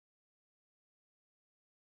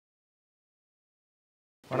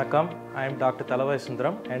Vanakkam, I am Dr.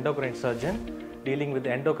 Thalaivaisundarram, Endocrine Surgeon, dealing with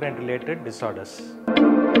endocrine related disorders.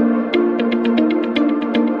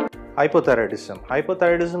 Hypothyroidism.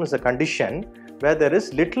 Hypothyroidism is a condition where there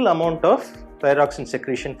is little amount of thyroxine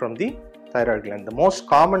secretion from the thyroid gland. The most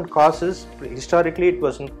common causes, historically it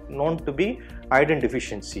was known to be iodine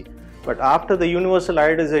deficiency. But after the universal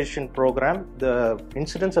iodization program, the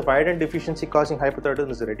incidence of iodine deficiency causing hypothyroidism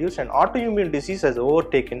is reduced, and autoimmune disease has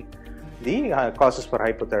overtaken the causes for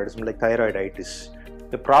hypothyroidism like thyroiditis.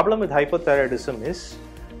 The problem with hypothyroidism is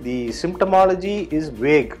the symptomology is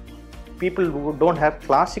vague. People who don't have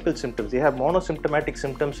classical symptoms, they have monosymptomatic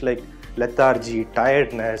symptoms like lethargy,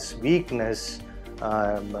 tiredness, weakness,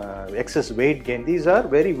 excess weight gain. These are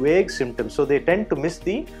very vague symptoms, so they tend to miss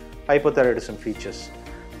the hypothyroidism features.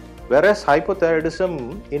 Whereas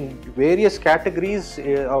hypothyroidism in various categories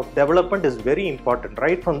of development is very important,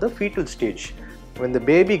 right from the fetal stage. When the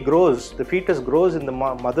baby grows, the fetus grows in the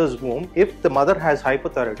mother's womb. If the mother has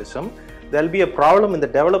hypothyroidism, there will be a problem in the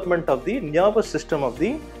development of the nervous system of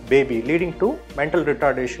the baby, leading to mental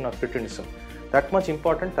retardation or cretinism. That much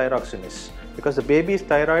important thyroxine is, because the baby's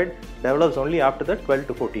thyroid develops only after the 12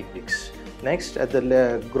 to 14 weeks. Next, at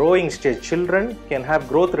the growing stage, children can have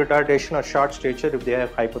growth retardation or short stature if they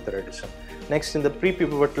have hypothyroidism. Next, in the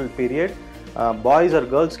pre-pubertal period, boys or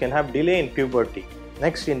girls can have delay in puberty.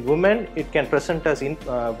 Next, in women, it can present as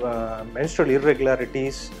menstrual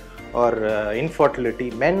irregularities or infertility.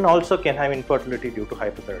 Men also can have infertility due to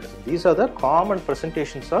hypothyroidism. These are the common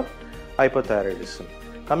presentations of hypothyroidism.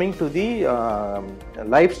 Coming to the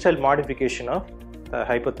lifestyle modification of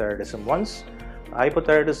hypothyroidism. Once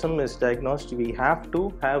hypothyroidism is diagnosed, we have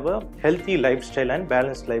to have a healthy lifestyle and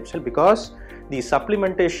balanced lifestyle, because the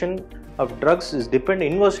supplementation of drugs is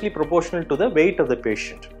inversely proportional to the weight of the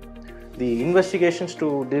patient. The investigations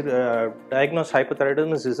to diagnose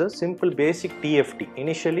hypothyroidism is a simple basic TFT.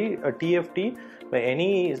 Initially, a TFT by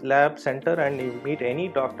any lab center and you meet any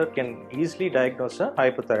doctor can easily diagnose a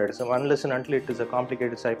hypothyroidism, unless and until it is a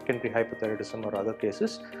complicated secondary hypothyroidism or other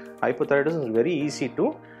cases. Hypothyroidism is very easy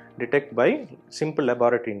to detect by simple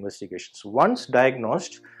laboratory investigations. Once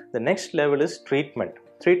diagnosed, the next level is treatment.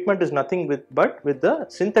 Treatment is nothing but with the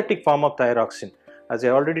synthetic form of thyroxine. As I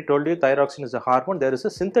already told you, thyroxine is a hormone. There is a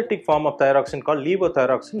synthetic form of thyroxine called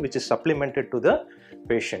levothyroxine, which is supplemented to the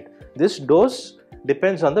patient. This dose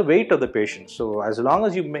depends on the weight of the patient. So as long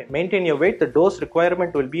as you maintain your weight, the dose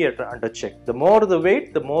requirement will be under check. The more the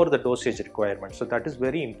weight, the more the dosage requirement. So that is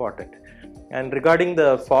very important. And regarding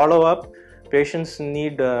the follow-up, patients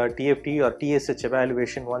need TFT or TSH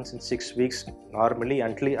evaluation once in 6 weeks normally,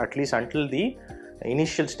 at least until the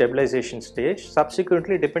initial stabilization stage.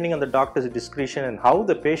 Subsequently, depending on the doctor's discretion and how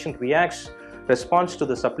the patient responds to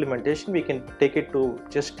the supplementation, we can take it to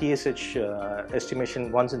just TSH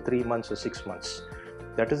estimation once in 3 months or 6 months.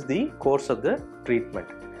 That is the course of the treatment.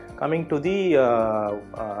 Coming to the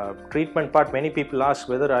treatment part, many people ask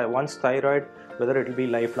whether once thyroid, whether it will be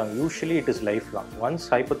lifelong. Usually it is lifelong. Once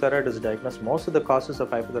hypothyroid is diagnosed, most of the causes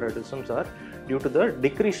of hypothyroidism are due to the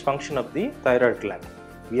decreased function of the thyroid gland.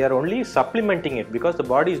 We are only supplementing it because the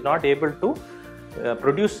body is not able to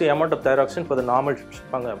produce the amount of thyroxine for the normal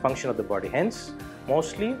function of the body. Hence,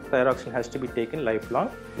 mostly thyroxine has to be taken lifelong.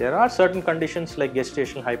 There are certain conditions like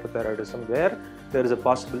gestational hypothyroidism where there is a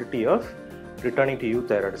possibility of returning to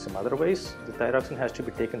euthyroidism. Otherwise, the thyroxine has to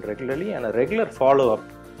be taken regularly, and a regular follow-up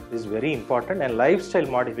is very important, and lifestyle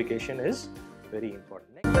modification is very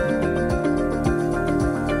important.